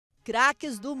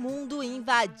Craques do mundo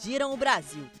invadiram o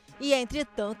Brasil. E entre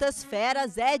tantas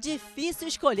feras é difícil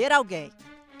escolher alguém.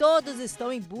 Todos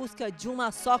estão em busca de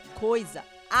uma só coisa,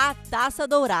 a Taça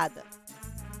Dourada.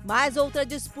 Mas outra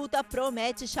disputa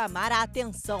promete chamar a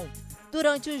atenção.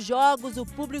 Durante os jogos, o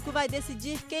público vai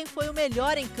decidir quem foi o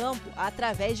melhor em campo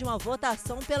através de uma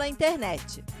votação pela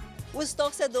internet. Os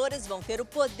torcedores vão ter o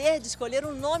poder de escolher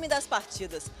o nome das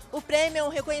partidas. O prêmio é um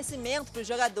reconhecimento para os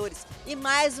jogadores e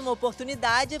mais uma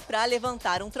oportunidade para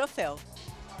levantar um troféu.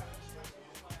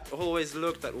 Always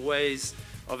looked at ways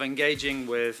of engaging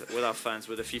with our fans,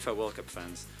 with the FIFA World Cup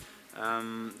fans.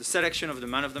 The selection of the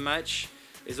man of the match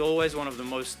is always one of the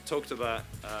most talked about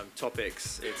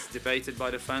topics. It's debated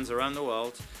by the fans around the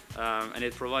world and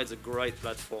it provides a great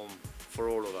platform for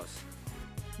all of us.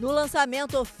 No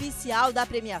lançamento oficial da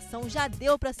premiação já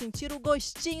deu para sentir o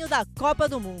gostinho da Copa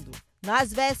do Mundo.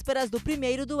 Nas vésperas do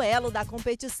primeiro duelo da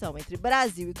competição entre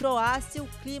Brasil e Croácia, o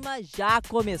clima já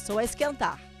começou a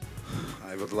esquentar.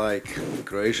 I would like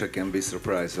Croatia can be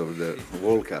surprised of the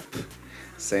World Cup.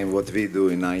 Same what we do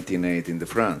in 1980 in the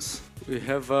France. We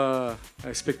have a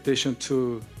expectation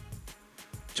to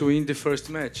win the first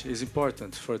match. It's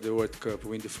important for the World Cup.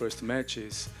 Win the first match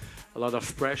is a lot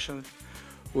of pressure.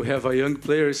 We have young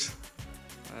players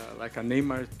like a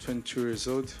Neymar, 22 years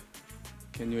old.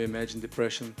 Can you imagine the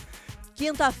pressure?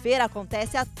 Quinta-feira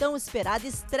acontece a tão esperada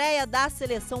estreia da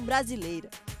seleção brasileira.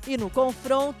 E no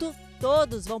confronto,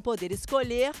 todos vão poder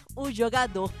escolher o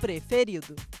jogador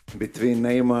preferido. Between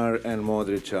Neymar and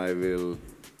Modric, I will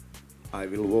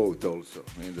vote also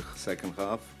in the second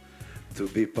half to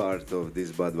be part of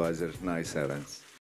this Budweiser nice events.